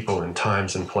different people in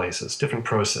times and places, different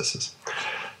processes.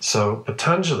 So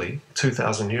Patanjali,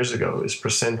 2,000 years ago, is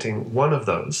presenting one of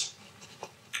those,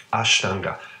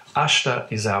 Ashtanga.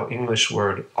 Ashta is our English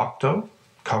word octo,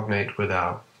 cognate with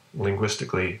our,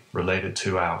 linguistically related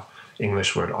to our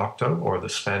English word octo, or the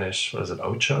Spanish, what is it,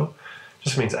 ocho?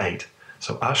 Just means 8.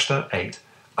 So Ashta, 8.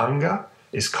 Anga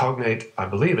is cognate, I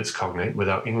believe it's cognate, with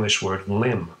our English word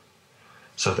limb.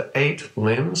 So the 8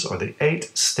 limbs, or the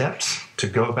 8 steps to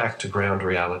go back to ground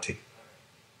reality.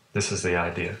 This is the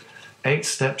idea. 8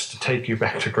 steps to take you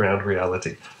back to ground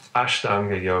reality.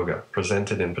 Ashtanga Yoga,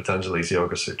 presented in Patanjali's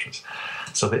Yoga Sutras.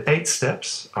 So the 8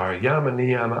 steps are yama,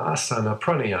 niyama, asana,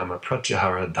 pranayama,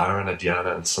 pratyahara, dharana,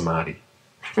 dhyana, and samadhi.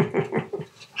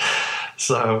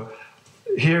 So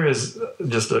here is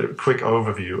just a quick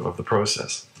overview of the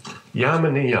process. Yama,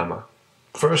 niyama.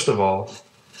 First of all,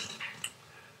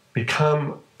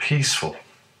 become peaceful.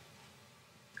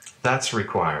 That's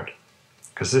required,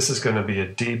 because this is going to be a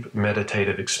deep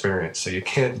meditative experience. So you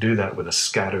can't do that with a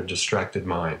scattered, distracted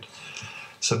mind.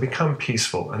 So become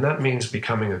peaceful, and that means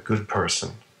becoming a good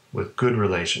person with good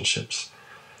relationships.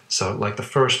 So like the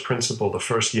first principle, the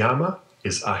first yama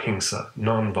is ahimsa,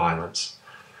 non-violence.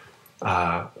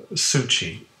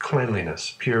 Suchi,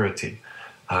 cleanliness, purity.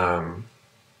 I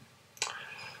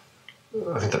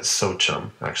think that's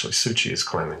socham, actually. Suchi is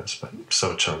cleanliness, but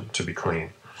socham, to be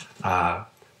clean.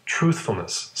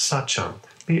 Truthfulness, sacham,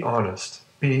 be honest,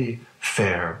 be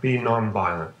fair, be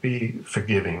non-violent, be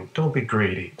forgiving, don't be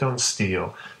greedy, don't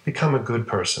steal, become a good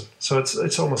person. So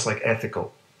it's almost like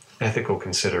ethical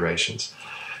considerations.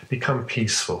 Become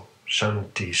peaceful,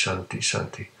 shanti, shanti,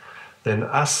 shanti. Then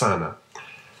asana.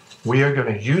 We are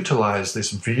going to utilize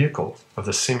this vehicle of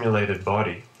the simulated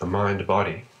body, the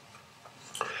mind-body,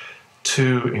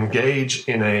 to engage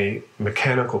in a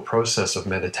mechanical process of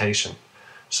meditation.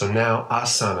 So now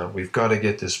asana, we've got to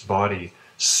get this body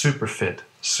super fit,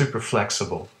 super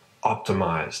flexible,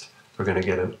 optimized. We're going to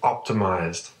get an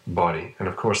optimized body. And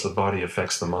of course the body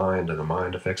affects the mind and the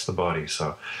mind affects the body.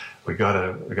 So we got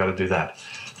to do that.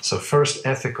 So first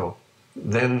ethical,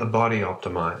 then the body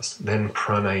optimized, then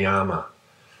pranayama,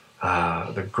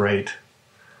 the great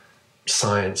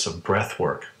science of breath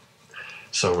work.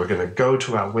 So we're going to go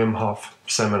to our Wim Hof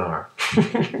seminar,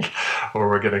 or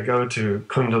we're going to go to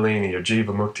Kundalini or Jiva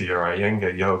Mukti or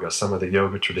Iyengar Yoga, some of the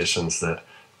yoga traditions that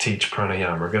teach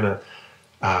pranayama. We're going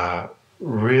to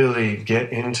really get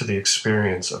into the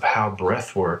experience of how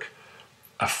breath work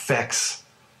affects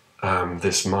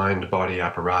this mind-body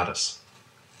apparatus.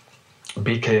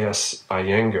 BKS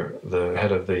Iyengar, the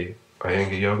head of the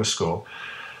Iyengar Yoga School,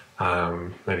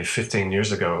 maybe 15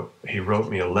 years ago, he wrote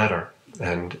me a letter,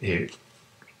 and he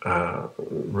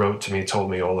wrote to me, told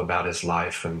me all about his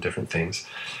life and different things.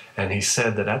 And he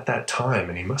said that at that time,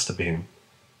 and he must have been,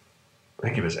 I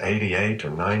think he was 88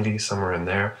 or 90, somewhere in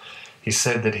there, he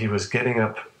said that he was getting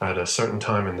up at a certain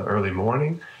time in the early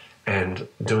morning and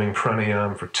doing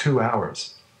pranayama for 2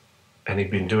 hours. And he'd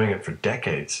been doing it for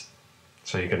decades.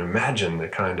 So you can imagine the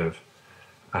kind of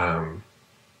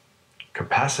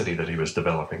capacity that he was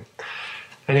developing.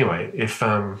 Anyway, if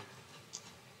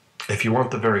you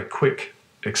want the very quick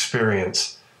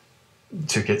experience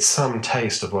to get some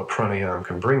taste of what pranayama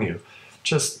can bring you,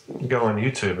 just go on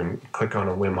YouTube and click on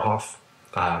a Wim Hof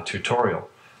tutorial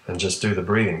and just do the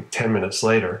breathing. 10 minutes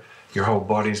later, your whole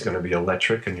body's going to be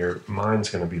electric and your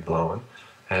mind's going to be blowing,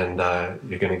 and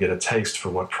you're going to get a taste for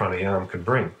what pranayama could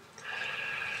bring.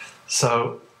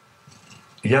 So,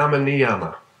 yama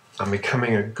niyama. I'm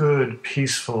becoming a good,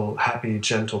 peaceful, happy,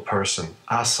 gentle person.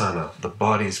 Asana, the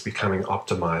body's becoming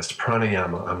optimized.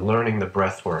 Pranayama, I'm learning the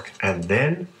breath work. And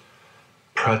then,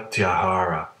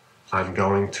 pratyahara, I'm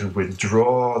going to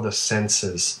withdraw the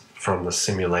senses from the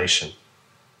simulation.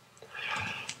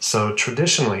 So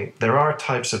traditionally, there are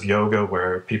types of yoga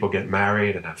where people get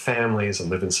married and have families and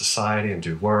live in society and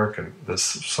do work, and there's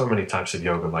so many types of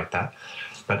yoga like that.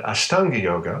 But Ashtanga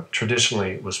yoga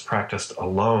traditionally was practiced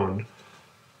alone,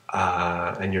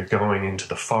 and you're going into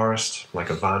the forest, like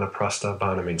a vanaprastha.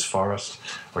 Vana means forest,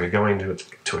 or you're going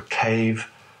to a cave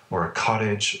or a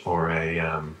cottage or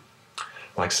a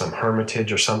like some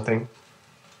hermitage or something.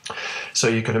 So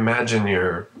you could imagine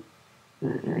you're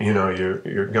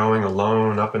going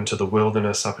alone up into the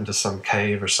wilderness, up into some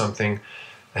cave or something,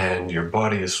 and your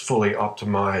body is fully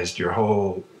optimized. Your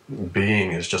whole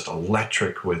being is just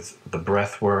electric with the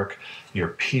breath work. You're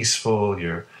peaceful.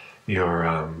 You're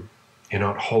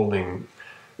not holding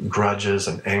grudges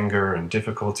and anger and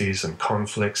difficulties and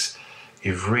conflicts.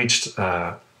 You've reached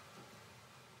that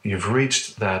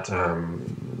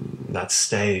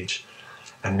stage,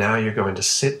 And now you're going to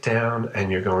sit down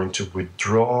and you're going to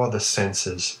withdraw the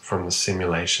senses from the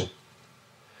simulation.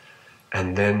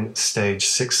 And then stage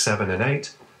 6, 7, and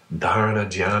 8, dharana,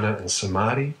 dhyana, and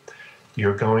samadhi,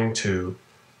 you're going to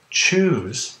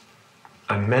choose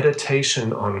a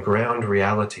meditation on ground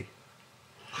reality.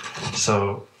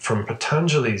 So from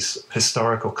Patanjali's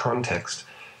historical context,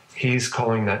 he's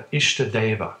calling that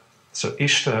Ishtadeva. So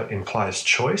Ishta implies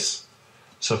choice.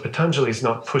 So Patanjali's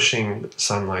not pushing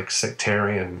some like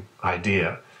sectarian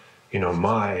idea, you know,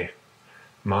 my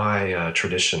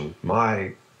tradition,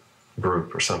 my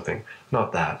group or something.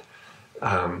 Not that.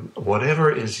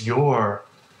 Whatever is your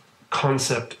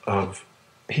concept of,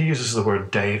 he uses the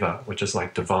word deva, which is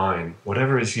like divine.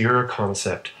 Whatever is your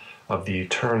concept of the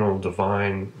eternal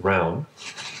divine realm,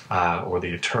 or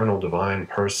the eternal divine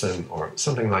person, or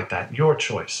something like that, your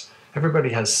choice. Everybody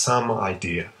has some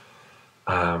idea.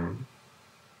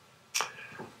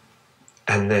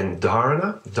 And then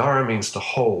dharana. Dhara means to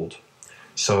hold.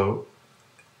 So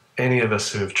any of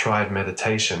us who have tried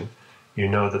meditation, you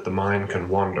know that the mind can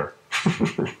wander.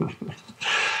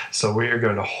 So we are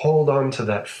going to hold on to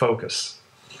that focus.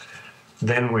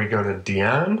 Then we're going to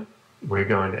dhyan. We're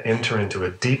going to enter into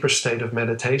a deeper state of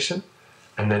meditation.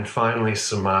 And then finally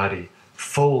samadhi,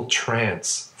 full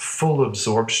trance, full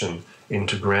absorption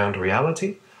into ground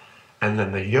reality. And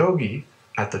then the yogi,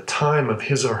 at the time of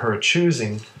his or her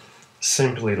choosing,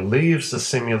 simply leaves the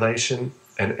simulation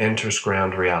and enters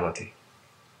ground reality.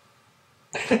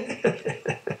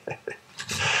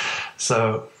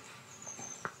 So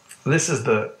this is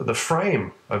the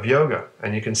frame of yoga,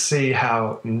 and you can see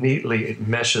how neatly it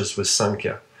meshes with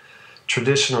Sankhya.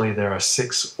 Traditionally, there are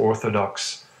 6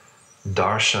 orthodox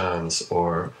darshans,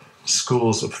 or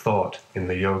schools of thought in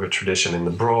the yoga tradition, in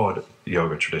the broad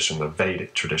yoga tradition, the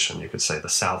Vedic tradition, you could say, the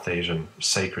South Asian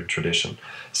sacred tradition,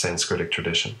 Sanskritic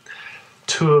tradition.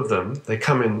 2 of them, they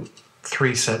come in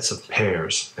 3 sets of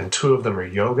pairs, and 2 of them are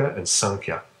yoga and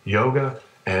Sankhya. Yoga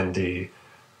and the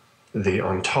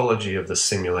ontology of the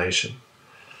simulation.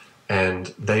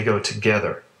 And they go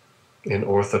together. In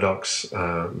orthodox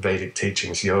Vedic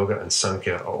teachings, yoga and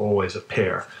Sankhya are always a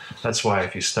pair. That's why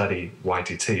if you study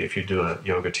YTT, if you do a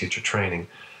yoga teacher training,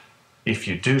 if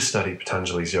you do study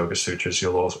Patanjali's Yoga Sutras,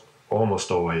 you'll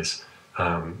almost always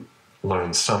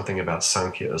learn something about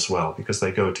Sankhya as well, because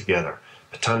they go together.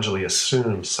 Patanjali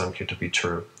assumes Sankhya to be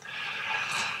true.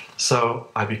 So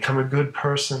I become a good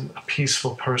person, a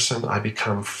peaceful person. I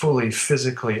become fully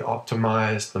physically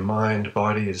optimized. The mind,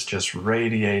 body is just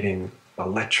radiating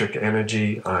electric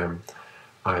energy. I'm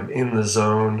in the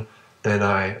zone. Then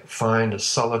I find a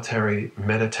solitary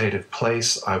meditative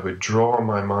place. I withdraw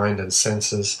my mind and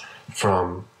senses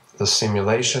from the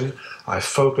simulation. I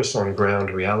focus on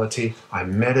ground reality. I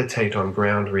meditate on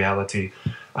ground reality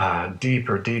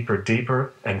deeper, deeper,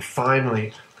 deeper. And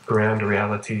finally, ground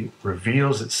reality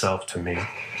reveals itself to me,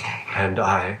 and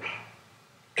I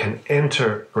can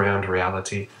enter ground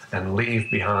reality and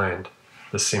leave behind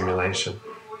the simulation.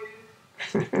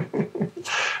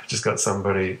 Just got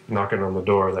somebody knocking on the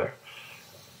door there.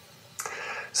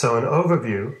 So an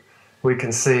overview, we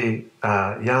can see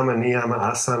yama, niyama,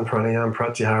 asana, pranayama,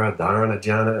 pratyahara, dharana,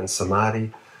 dhyana, and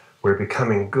samadhi. We're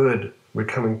becoming good, we're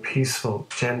becoming peaceful,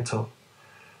 gentle.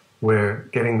 We're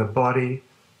getting the body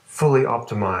fully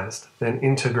optimized, then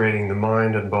integrating the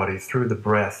mind and body through the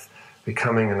breath,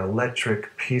 becoming an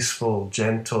electric, peaceful,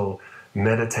 gentle,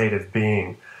 meditative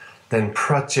being. Then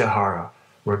pratyahara,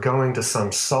 we're going to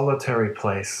some solitary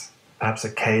place, perhaps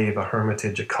a cave, a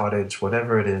hermitage, a cottage,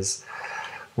 whatever it is.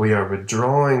 We are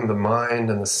withdrawing the mind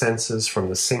and the senses from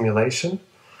the simulation.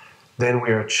 Then we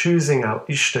are choosing our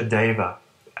Ishtadeva,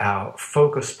 our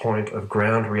focus point of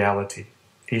ground reality.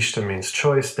 Ishta means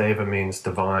choice, Deva means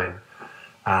divine.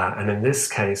 And in this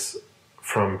case,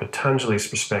 from Patanjali's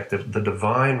perspective, the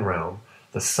divine realm,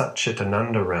 the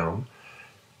Satchitananda realm,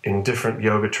 in different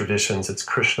yoga traditions, it's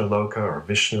Krishna Loka or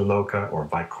Vishnu Loka or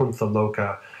Vaikuntha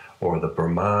Loka or the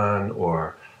Brahman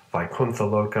or Vaikuntha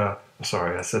Loka.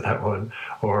 Sorry, I said that one.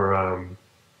 Or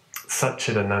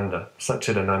Satchitananda.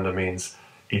 Satchitananda means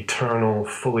eternal,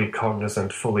 fully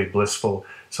cognizant, fully blissful.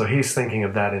 So he's thinking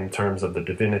of that in terms of the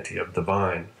divinity, of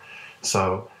divine.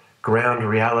 So ground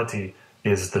reality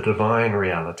is the divine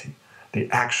reality, the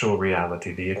actual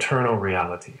reality, the eternal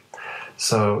reality.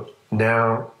 So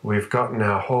now we've gotten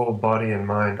our whole body and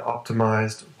mind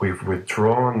optimized. We've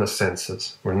withdrawn the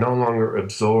senses. We're no longer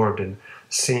absorbed in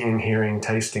seeing, hearing,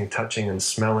 tasting, touching, and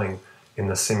smelling in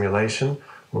the simulation.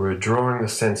 We're withdrawing the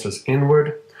senses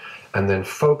inward and then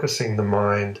focusing the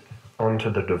mind onto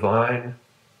the divine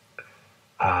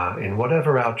in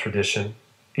whatever our tradition,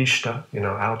 Ishta,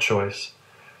 our choice,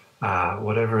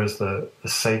 whatever is the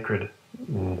sacred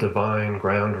divine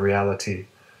ground reality,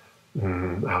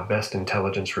 our best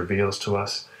intelligence reveals to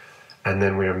us, and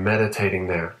then we are meditating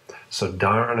there. So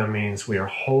dharana means we are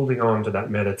holding on to that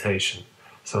meditation.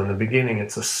 So in the beginning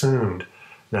it's assumed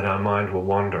that our mind will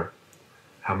wander.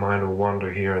 Our mind will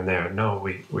wander here and there. No,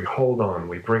 we hold on,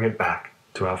 we bring it back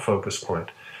to our focus point.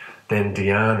 Then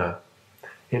dhyana,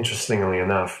 interestingly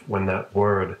enough, when that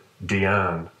word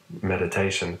dhyan,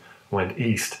 meditation, went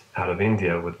east out of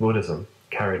India with Buddhism,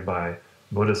 carried by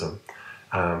Buddhism,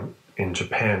 in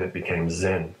Japan it became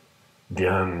Zen.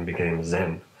 Dhyan became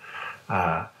Zen.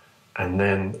 And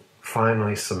then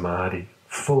finally samadhi,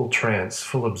 full trance,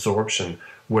 full absorption,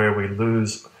 where we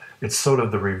lose, it's sort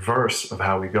of the reverse of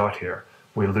how we got here.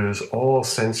 We lose all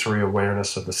sensory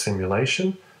awareness of the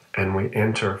simulation, and we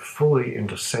enter fully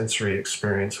into sensory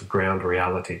experience of ground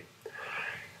reality.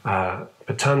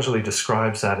 Patanjali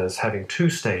describes that as having two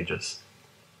stages,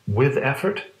 with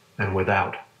effort and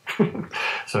without.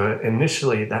 So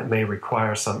initially that may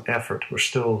require some effort. We're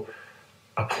still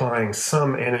applying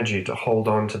some energy to hold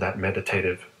on to that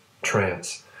meditative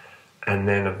trance, and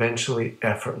then eventually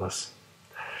effortless.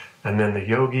 And then the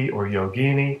yogi or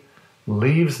yogini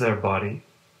leaves their body,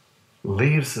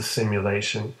 leaves the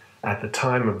simulation at the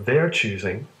time of their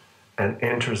choosing, and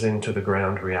enters into the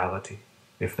ground reality,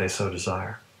 if they so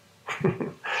desire.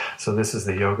 So this is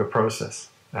the yoga process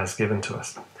as given to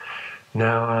us.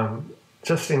 Now,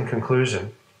 just in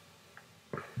conclusion,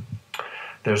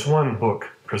 there's one book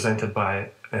presented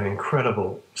by an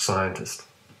incredible scientist.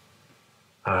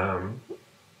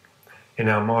 In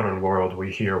our modern world,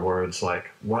 we hear words like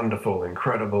wonderful,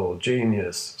 incredible,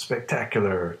 genius,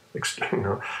 spectacular.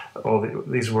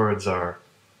 These words are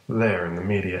there in the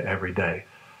media every day.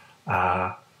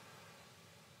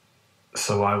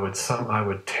 So I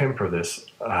would temper this.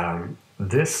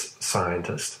 This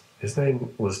scientist, his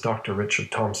name was Dr.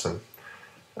 Richard Thompson.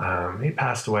 He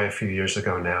passed away a few years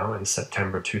ago now, in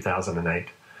September 2008.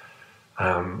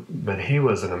 But he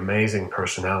was an amazing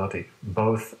personality,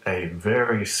 both a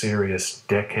very serious,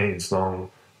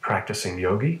 decades-long practicing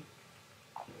yogi,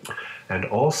 and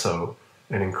also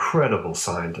an incredible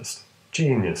scientist,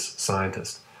 genius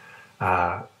scientist.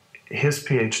 His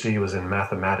PhD was in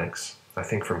mathematics, I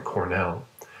think from Cornell.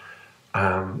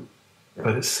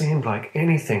 But it seemed like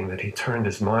anything that he turned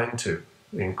his mind to,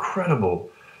 the incredible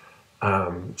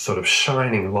sort of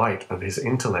shining light of his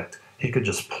intellect, he could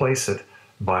just place it.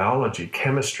 Biology,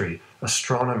 chemistry,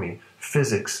 astronomy,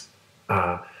 physics,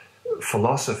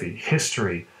 philosophy,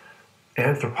 history,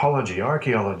 anthropology,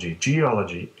 archaeology,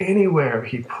 geology, anywhere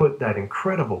he put that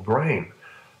incredible brain,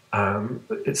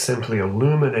 it simply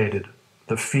illuminated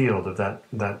the field of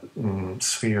that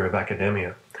sphere of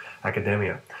academia.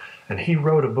 And he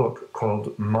wrote a book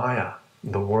called Maya,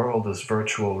 The World as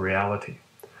Virtual Reality.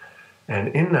 And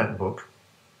in that book,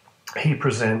 he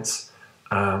presents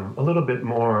a little bit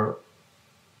more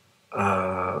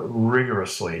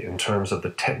rigorously in terms of the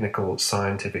technical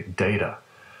scientific data.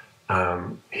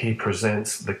 He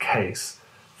presents the case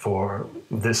for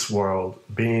this world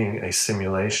being a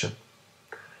simulation,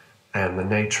 and the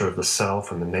nature of the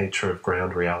self and the nature of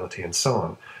ground reality and so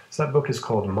on. So that book is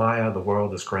called Maya, the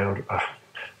World as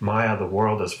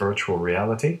Virtual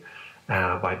Reality,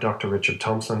 by Dr. Richard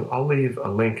Thompson. I'll leave a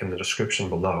link in the description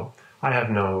below. I have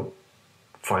no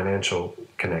financial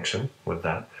connection with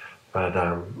that,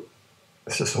 but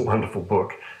it's just a wonderful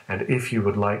book. And if you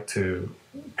would like to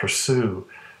pursue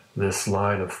this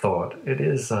line of thought, it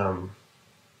is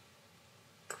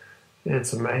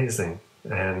it's amazing,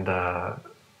 and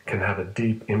can have a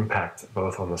deep impact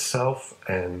both on the self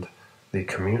and the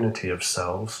community of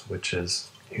selves, which is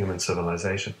human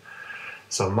civilization.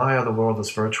 So Maya, the World as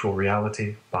Virtual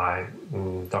Reality by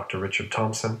Dr. Richard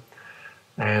Thompson.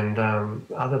 And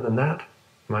other than that,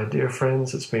 my dear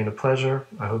friends, it's been a pleasure.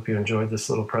 I hope you enjoyed this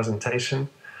little presentation.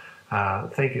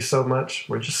 Thank you so much.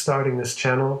 We're just starting this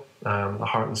channel, the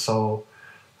Heart and Soul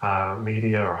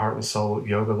Media, or Heart and Soul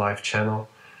Yoga Life channel.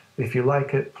 If you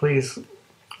like it, please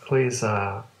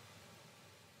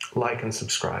like and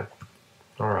subscribe.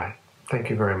 All right. Thank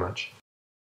you very much.